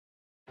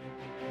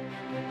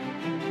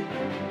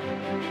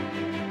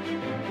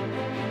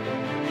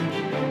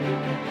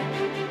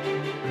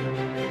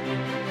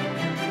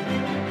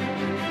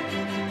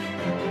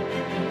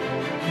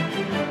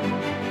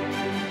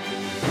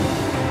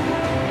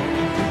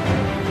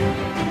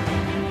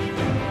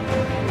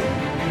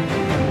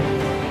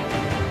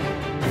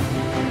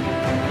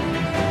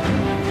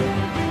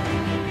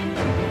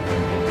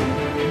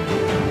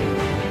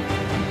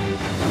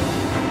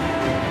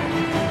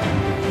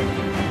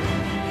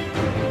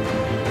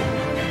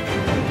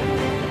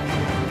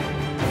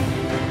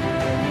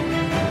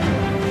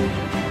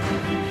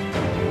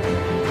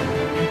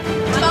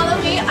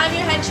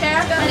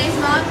My name's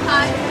Mom.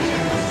 Hi.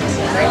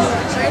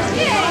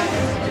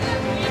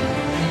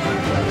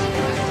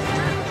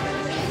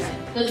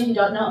 Those of you who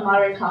don't know what a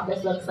moderated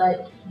caucus looks like,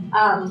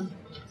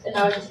 if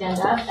I were to stand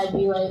up, I'd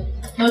be like,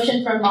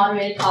 motion for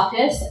moderated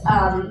caucus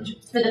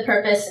for the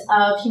purpose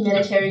of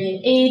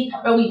humanitarian aid,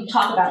 or we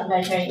talk about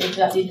humanitarian aid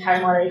throughout the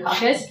entire moderated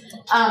caucus.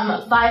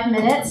 5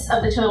 minutes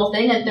of the total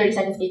thing and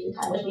 30-second speaking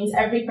time, which means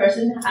every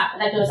person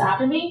that goes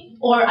after me,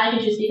 or I can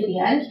just speak at the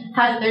end,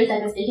 has a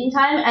 30-second speaking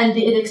time, and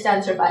it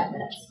extends for 5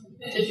 minutes,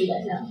 just so you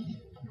guys know.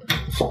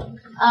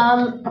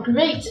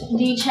 Great.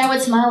 The chair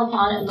would smile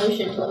upon a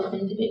motion to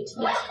open debate.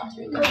 Yes,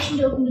 Catherine. Motion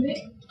to open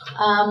debate.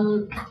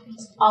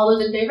 All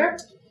those in favor?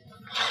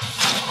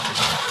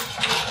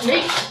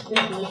 Great.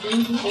 This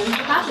motion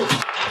passes.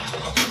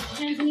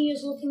 Anthony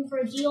is looking for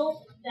a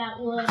deal that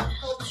would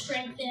help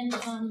strengthen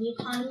the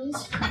economies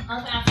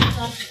of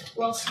Africa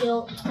while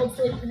still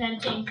hopefully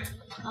preventing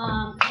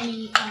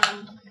any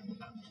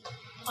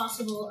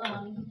possible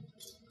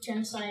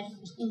genocide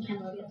in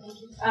Cambodia.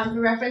 Thank you. For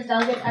reference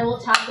delegates, I will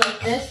tap like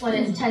this when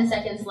it's 10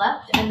 seconds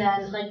left, and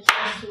then like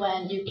just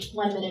when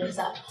 1 minute is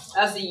up.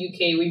 As the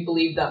UK, we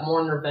believe that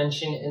more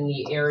intervention in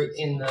the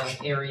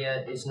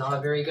area is not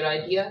a very good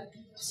idea,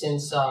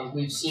 since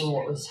we've seen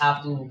what was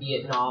happening in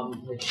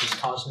Vietnam, which has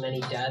caused many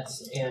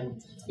deaths,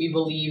 and we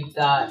believe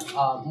that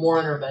more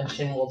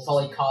intervention will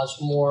probably cause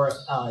more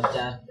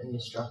death and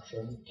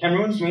destruction.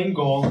 Cameroon's main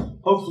goal,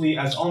 hopefully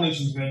as all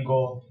nations' main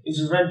goal, is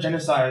to prevent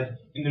genocide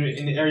in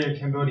the area of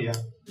Cambodia.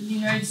 The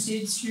United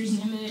States fears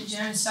an imminent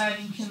genocide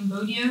in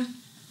Cambodia.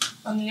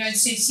 The United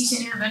States seeks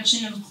an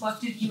intervention of a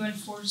collective UN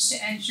force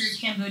to enter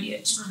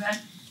Cambodia to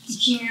prevent the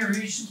Khmer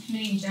Rouge from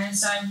committing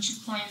genocide, which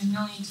would claim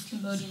millions of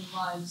Cambodian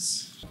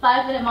lives.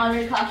 5 minute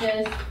moderated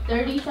caucus,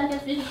 30-second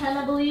speaking time,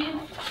 I believe,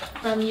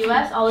 from the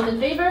US. All those in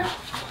favor?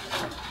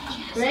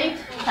 Great.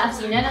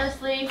 Passed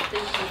unanimously.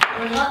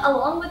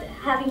 Along with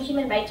having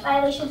human rights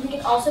violations, we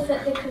can also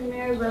put the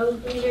Khmer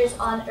Rouge leaders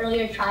on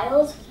earlier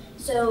trials,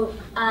 so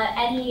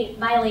any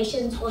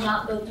violations will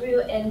not go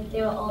through and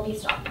they will all be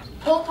stopped.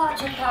 Pol Pot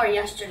took power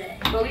yesterday,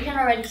 but we can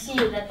already see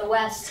that the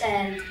West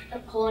and the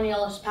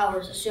colonialist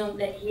powers assume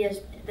that he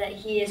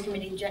is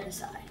committing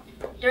genocide.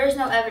 There is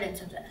no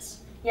evidence of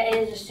this, yet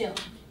it is assumed.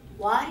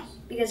 Why?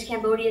 Because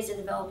Cambodia is a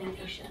developing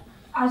nation.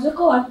 As a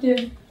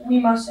collective, we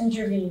must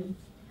intervene.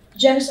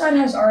 Genocide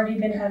has already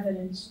been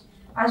evidenced.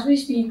 As we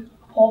speak,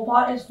 Pol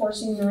Pot is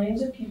forcing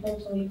millions of people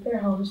to leave their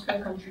homes for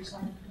the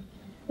countryside.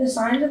 The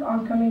signs of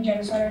oncoming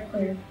genocide are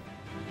clear.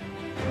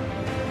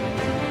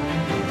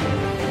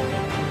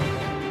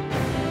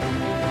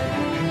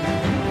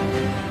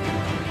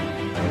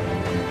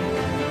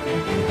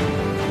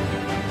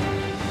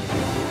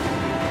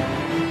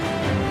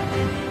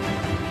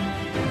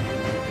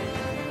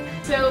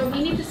 So we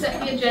need to set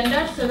the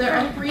agenda. So there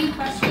are 3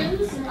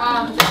 questions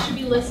that should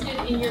be listed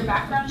in your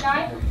background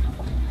guide.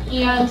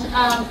 And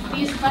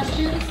these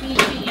questions need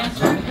to be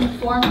answered in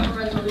form of a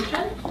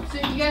resolution. So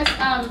you guys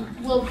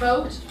will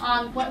vote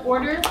on what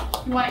order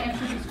you want to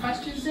answer these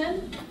questions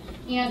in,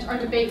 and our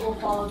debate will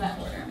follow that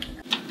order.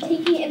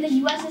 Taking in the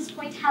U.S.'s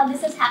point how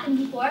this has happened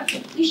before,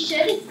 we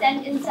should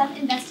send in some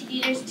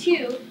investigators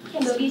to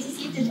Cambodia to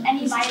see if there's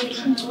any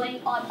violations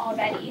going on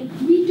already.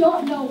 We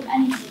don't know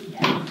anything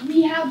yet.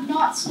 We have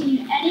not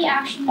seen any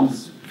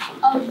actions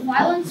of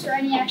violence or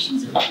any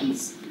actions of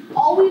peace.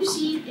 All we've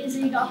seen is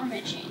a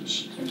government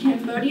change.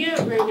 Cambodia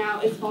right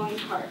now is falling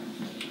apart,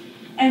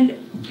 and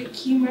the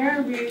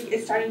Khmer Rouge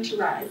is starting to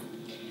rise.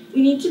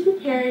 We need to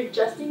prepare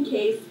just in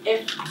case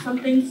if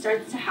something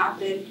starts to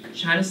happen.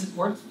 China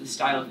supports the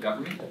style of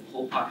government that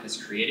Pol Pot has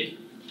created,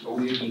 but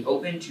we would be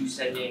open to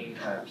sending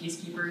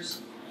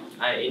peacekeepers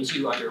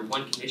into under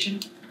one condition.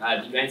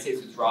 The United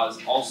States withdraws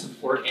all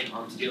support and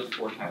arms deals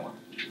for Taiwan.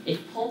 If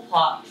Pol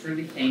Pot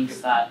truly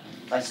thinks that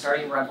by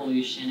starting a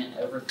revolution and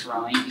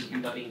overthrowing the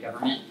Cambodian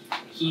government,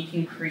 he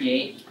can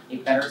create a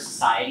better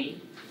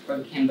society for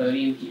the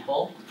Cambodian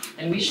people,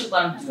 then we should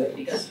let him do it,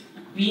 because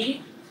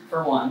we,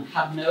 for one,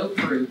 have no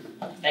proof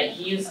that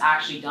he has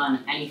actually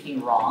done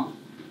anything wrong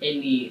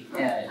in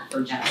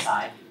for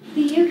genocide.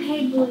 The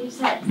UK believes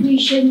that we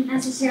shouldn't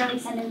necessarily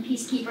send in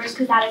peacekeepers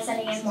because that is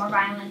sending in more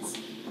violence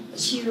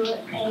to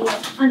an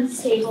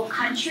unstable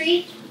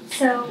country.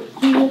 So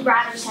we would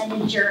rather send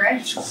in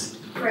jurists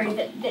for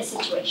this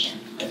situation.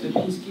 The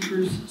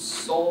peacekeepers'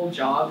 sole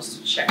job is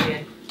to check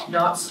in,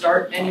 not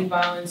start any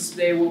violence.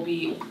 They will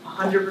be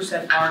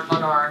 100%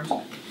 unarmed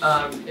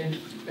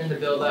in the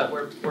bill that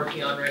we're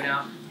working on right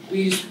now.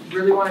 We just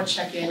really want to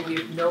check in. We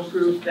have no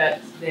proof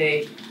that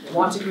they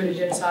want to commit a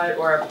genocide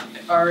or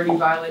have already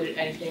violated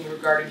anything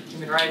regarding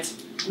human rights.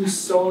 We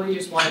solely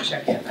just want to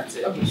check in. That's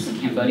it. Okay, so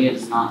Cambodia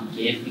does not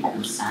give the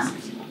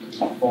consent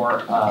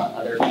for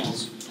other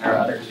countries'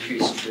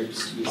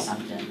 troops to be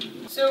sent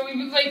in. So we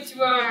would like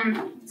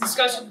to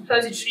discuss or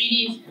propose a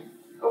treaty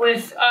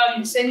with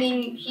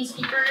sending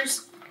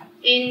peacekeepers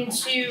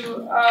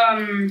into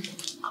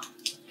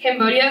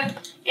Cambodia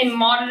and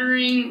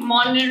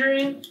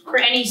monitoring for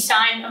any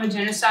sign of a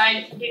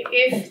genocide.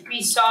 If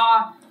we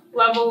saw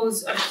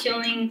levels of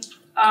killing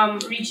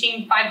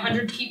reaching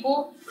 500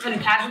 people for the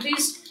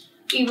casualties,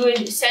 we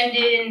would send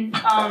in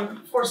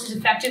forces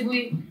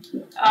effectively,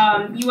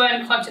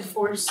 UN collective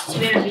force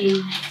to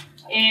intervene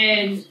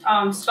and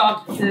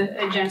stop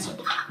the genocide.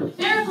 The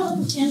Republic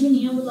of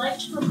Tanzania would like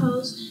to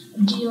propose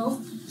a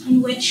deal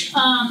in which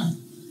a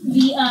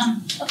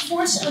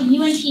force of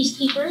UN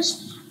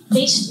peacekeepers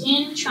based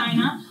in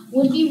China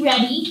would be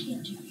ready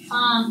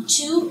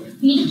to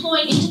be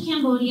deployed into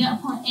Cambodia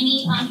upon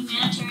any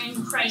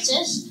humanitarian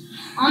crisis,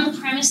 on the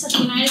premise that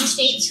the United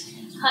States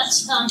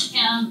cuts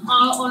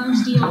all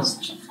arms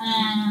deals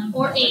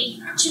or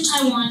aid to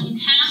Taiwan in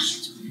half.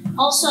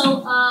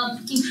 Also,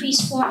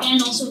 increase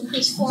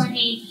foreign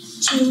aid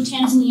to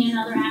Tanzania and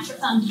other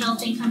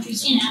developing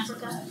countries in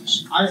Africa.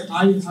 I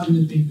happen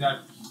to think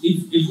that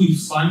if we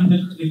fund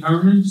the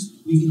government,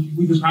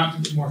 we could perhaps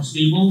make it more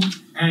stable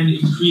and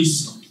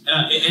decrease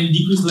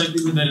the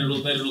likelihood that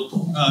it'll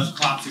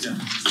collapse again.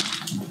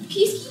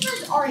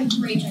 Peacekeepers are a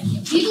great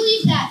idea. We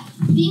believe that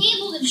being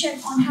able to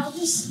check on how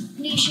this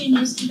nation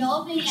is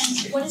developing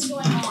and what is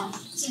going on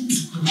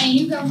since a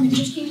new government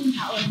just came into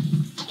power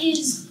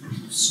is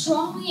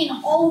strongly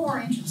in all of our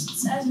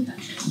interests as a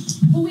country.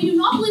 But we do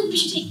not believe we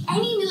should take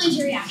any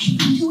military action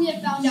until we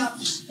have found out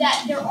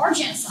that there are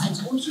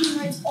genocides or human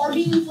rights are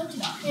being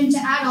inflicted on. And to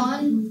add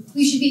on,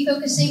 we should be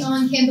focusing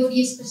on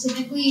Cambodia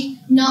specifically,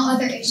 not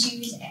other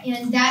issues,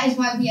 and that is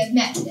why we have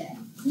met today.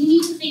 We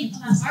need to think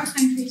about our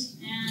countries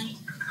and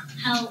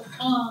how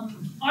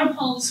our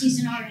policies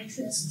and our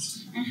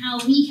interests, and how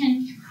we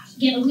can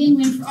get a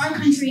win-win for our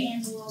country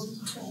and the world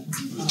as a whole.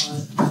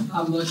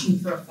 I'm looking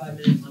for a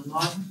 5-minute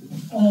monologue.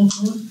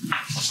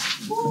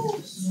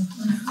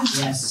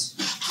 Yes.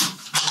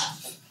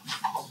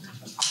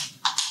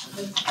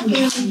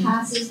 Motion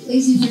passes.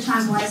 Please use your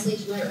time wisely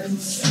to write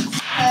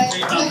resolutions.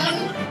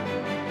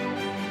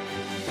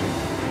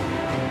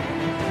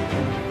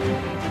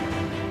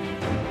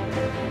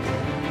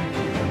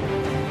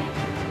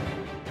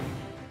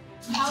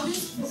 How does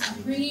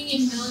bringing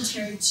in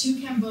military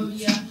to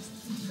Cambodia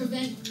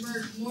prevent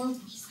more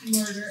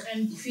murder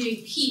and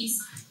create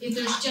peace if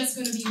there's just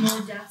going to be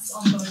more deaths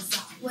on both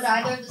sides? Would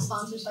either of the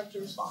sponsors like to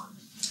respond?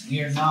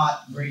 We are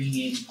not bringing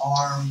in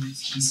armed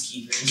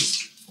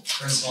peacekeepers.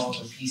 First of all,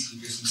 they're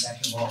peacekeepers, and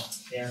second of all,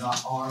 they are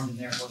not armed, and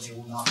therefore they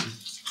will not be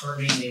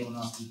hurting, they will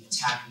not be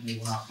attacking, they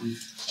will not be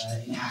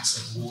in acts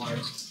of war.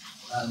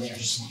 They are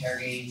just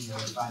interrogating, they are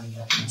finding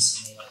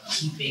evidence, and they are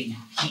keeping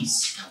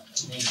peace.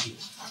 Thank you.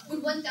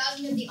 Would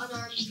 1,000 of the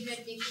unarmed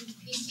United Nations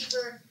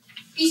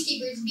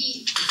peacekeepers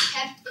be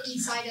kept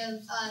inside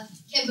of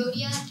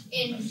Cambodia,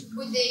 and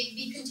would they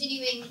be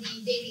continuing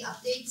the daily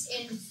updates,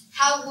 and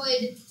how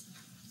would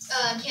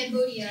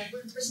Cambodia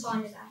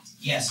respond to that?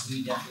 Yes,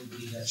 we definitely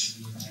believe that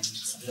should be amended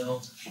to the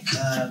bill.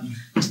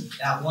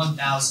 That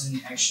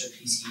 1,000 extra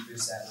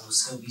peacekeepers that will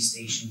still be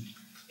stationed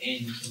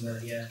in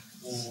Cambodia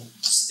will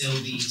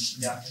still be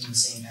conducting the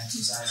same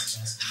exercises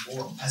as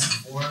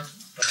before,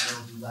 but there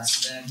will be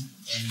less of them,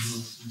 and we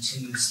will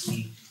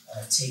continuously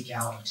take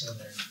out until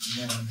there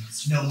are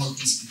no more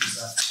peacekeepers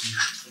left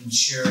to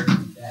ensure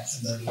that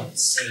Cambodia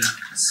is safe,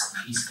 it's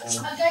peaceful.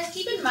 Guys,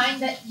 keep in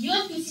mind that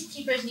UN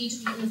peacekeepers need to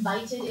be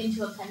invited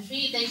into a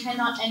country. They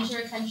cannot enter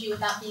a country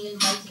without being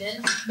invited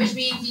in, which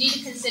means you need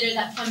to consider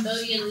that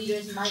Cambodian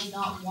leaders might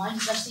not want,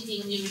 especially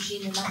being a new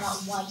regime, they might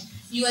not want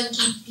UN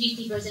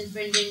peacekeepers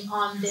infringing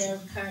on their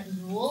current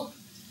rule.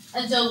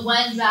 And so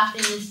when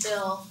drafting this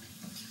bill,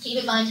 keep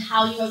in mind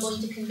how you are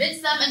going to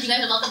convince them, and you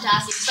guys are welcome to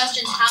ask these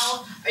questions.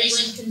 How are you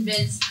going to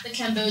convince the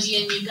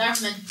Cambodian new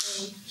government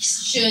they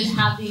should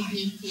have these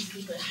new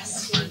peacekeepers?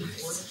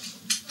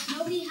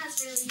 Nobody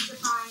has really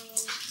defined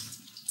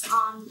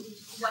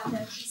what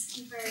the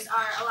peacekeepers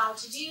are allowed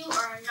to do or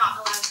are not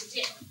allowed to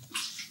do.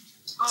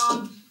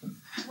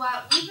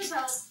 What we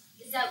propose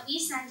is that we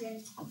send in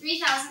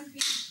 3,000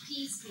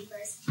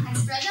 peacekeepers and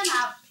spread them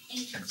out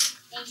in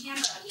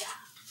Cambodia.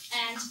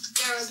 And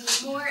there will be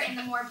more in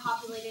the more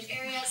populated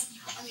areas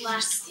and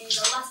less in the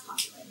less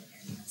populated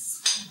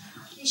areas.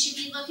 They should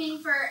be looking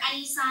for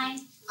any sign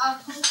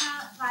of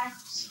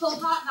Pol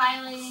Pot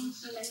violating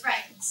human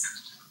rights.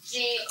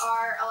 They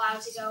are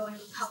allowed to go in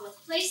public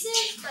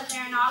places, but they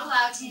are not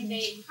allowed to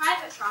invade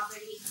private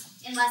property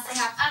unless they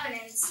have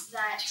evidence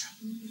that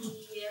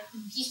the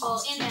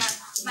people in there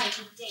might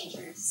be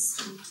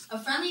dangerous. A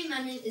friendly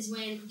amendment is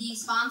when the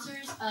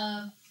sponsors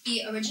of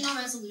the original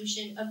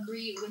resolution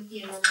agree with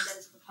the amendment that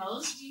is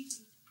proposed.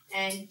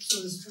 And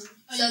so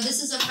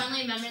this is a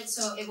friendly amendment,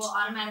 so it will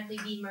automatically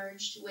be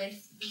merged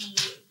with the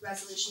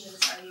resolution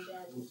that has already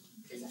been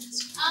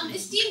presented.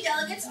 Esteemed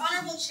delegates,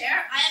 Honorable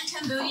Chair, I am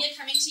Cambodia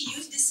coming to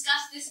you to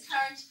discuss this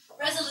current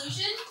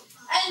resolution.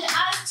 And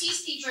as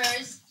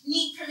peacekeepers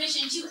need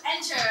permission to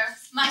enter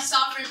my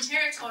sovereign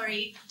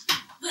territory,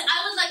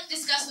 I would like to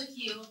discuss with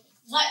you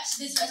what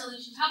this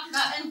resolution talks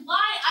about and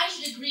why I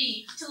should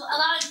agree to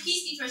allowing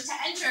peacekeepers to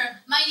enter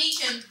my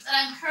nation that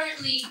I'm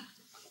currently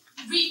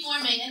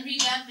reforming and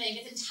revamping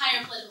its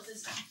entire political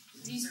system.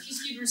 These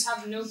peacekeepers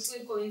have no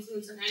political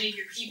influence on any of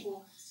your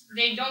people.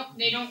 They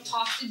don't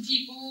talk to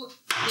people.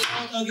 They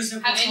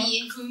don't have any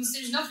influence.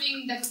 There's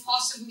nothing that could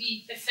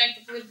possibly affect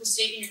the political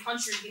state in your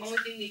country. The only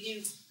thing they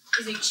do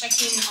is they check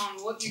in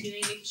on what you're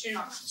doing, making sure you're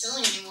not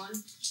killing anyone,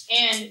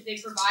 and they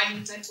provide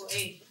medical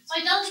aid. So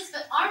I know this,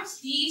 but aren't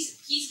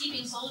these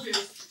peacekeeping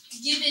soldiers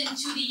given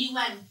to the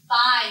UN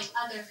by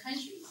other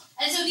countries?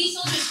 And so these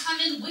soldiers come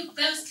in with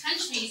those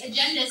countries'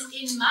 agendas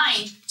in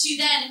mind to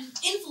then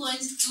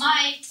influence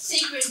my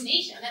sacred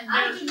nation. And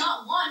I do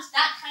not want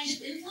that kind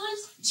of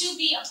influence to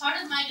be a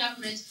part of my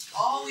government.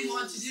 All we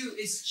want to do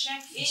is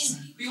check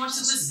in. We want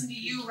to listen to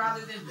you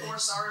rather than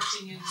force our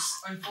opinions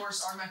and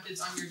force our methods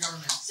on your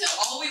government. So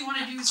all we want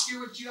to do is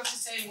hear what you have to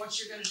say and what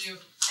you're going to do.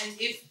 And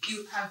if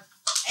you have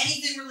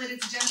anything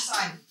related to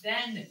genocide,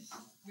 then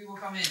we will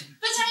come in.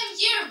 But I am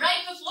here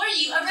right before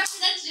you, a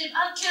representative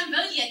of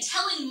Cambodia,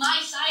 telling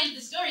my side of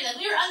the story that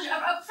we are under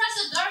an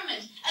oppressive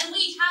government, and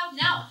we have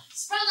now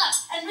sprung up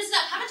and risen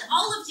up. Haven't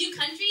all of you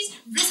countries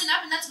risen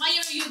up, and that's why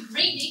you're a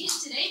great nation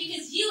today,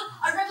 because you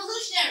are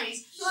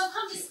revolutionaries who have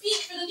come to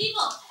speak for the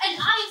people, and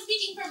I am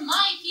speaking for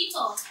my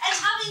people. And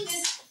having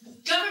this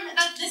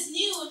government, this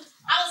new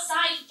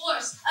outside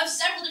force of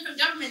several different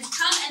governments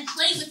come and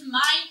play with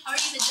my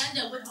party's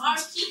agenda, with our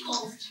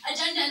people's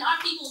agenda and our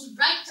people's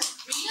right to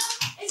freedom,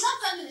 is not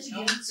something that should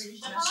be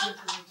infringed upon.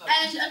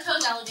 And a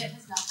co-delegate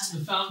has now come in.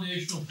 The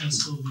foundational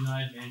principle of the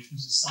United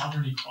Nations is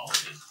sovereign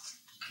equality.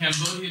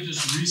 Cambodia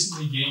just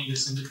recently gained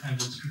its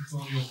independence from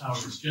colonial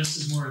powers, just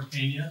as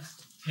Mauritania,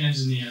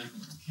 Tanzania,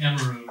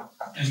 Cameroon,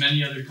 and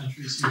many other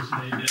countries here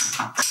today did.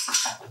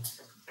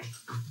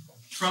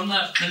 From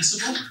that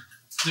principle,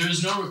 there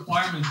is no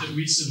requirement that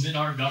we submit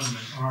our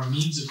government or our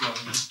means of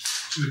government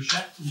to a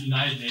check to the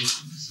United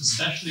Nations,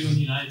 especially when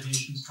the United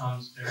Nations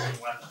comes bearing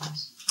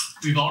weapons.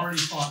 We've already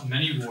fought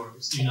many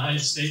wars. The United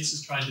States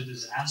has tried to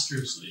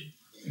disastrously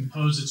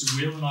impose its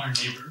will on our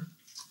neighbor,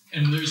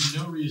 and there's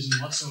no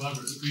reason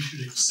whatsoever that we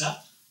should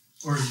accept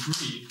or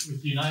agree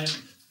with the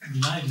United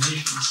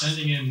Nations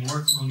sending in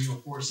more colonial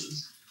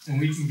forces when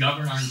we can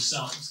govern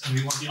ourselves, and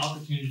we want the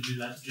opportunity to do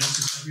that just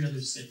as every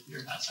other state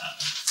here has had.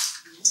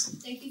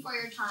 Thank you for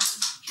your time.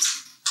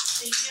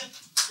 Thank you.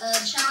 The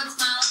chair would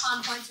smile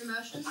upon points or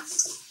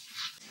motions.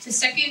 The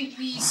second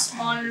we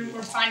monitor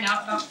or find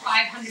out about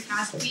 500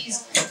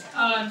 casualties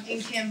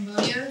in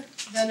Cambodia,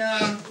 then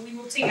we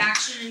will take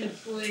action and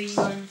deploy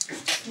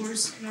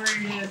force in order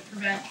to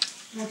prevent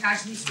more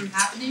casualties from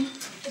happening.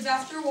 If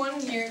after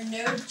 1 year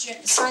no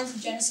signs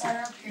of genocide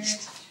are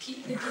apparent,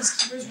 the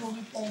peacekeepers will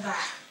be pulled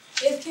back.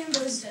 If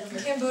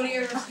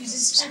Cambodia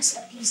refuses to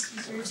accept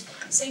peacekeepers,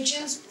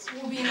 sanctions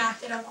will be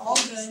enacted on all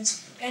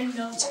goods and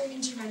military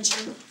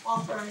intervention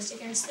authorized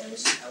against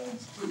those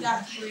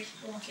that break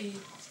blockade.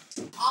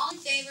 All in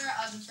favor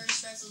of the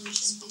first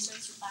resolution, please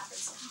raise your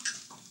placards.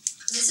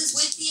 This is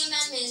with the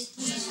amendment.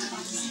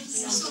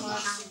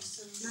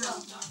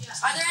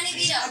 Are there any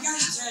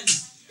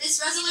vetoes?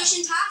 This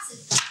resolution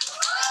passes.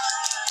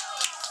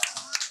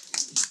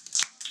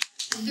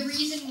 The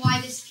reason why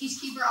this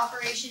peacekeeper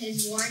operation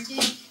is warranted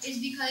is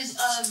because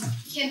of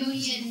the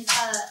Cambodian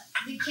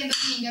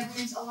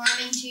government's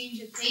alarming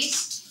change of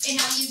pace, and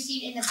how you've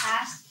seen in the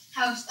past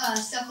how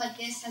stuff like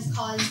this has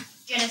caused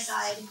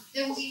genocide.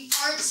 We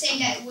aren't saying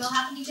that it will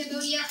happen in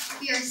Cambodia,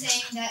 we are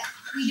saying that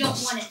we don't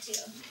want it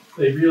to.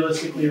 Like,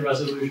 realistically, a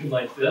resolution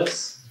like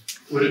this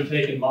would have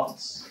taken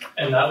months,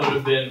 and that would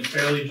have been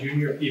fairly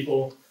junior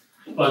people.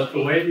 But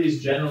the way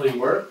these generally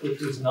work, which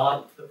was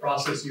not the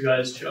process you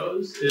guys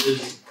chose,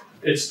 is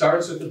it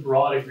starts with a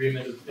broad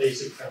agreement of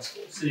basic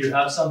principles. So you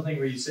have something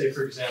where you say,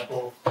 for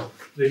example,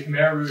 the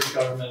Khmer Rouge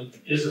government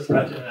is a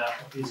threat to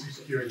national peace and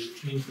security,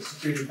 which means the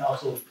Security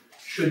Council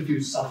should do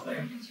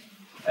something.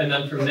 And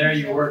then from there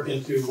you work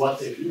into what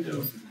they should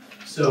do.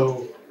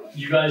 So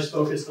you guys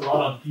focused a lot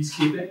on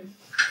peacekeeping.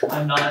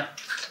 I'm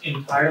not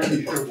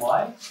entirely sure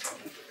why,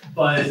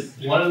 but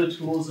one of the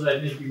tools that I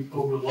think you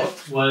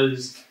overlooked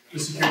was the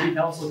Security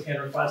Council can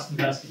request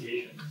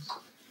investigations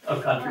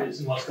of countries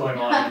and what's going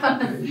on.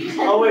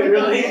 Oh wait,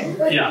 really?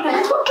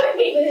 Yeah.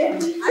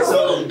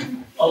 So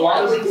a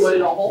lot of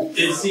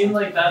it seemed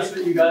like that's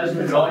what you guys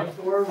were going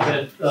for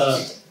with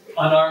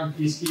unarmed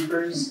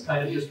peacekeepers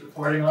kind of just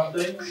reporting on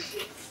things.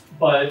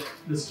 But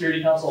the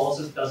Security Council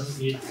also doesn't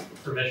need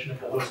permission of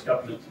the host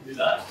government to do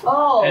that.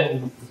 Oh.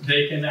 And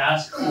they can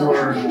ask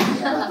for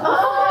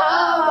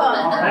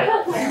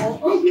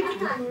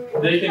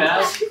they can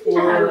ask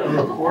for a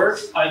report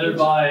either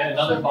by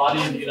another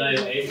body of the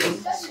United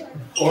Nations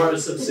or a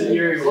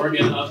subsidiary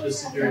organ of the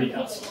Security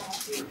Council.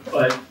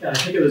 But yeah, I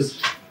think it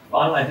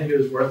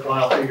was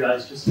worthwhile for you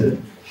guys just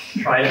to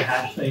try to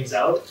hash things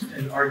out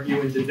and argue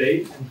and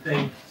debate and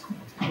think.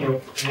 You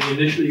know, I mean,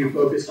 initially you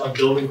focused on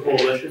building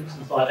coalitions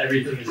and thought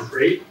everything is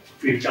great.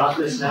 We've got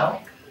this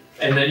now.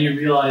 And then you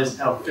realized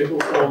how fickle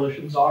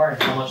coalitions are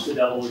and how much the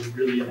devil is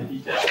really in the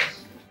details.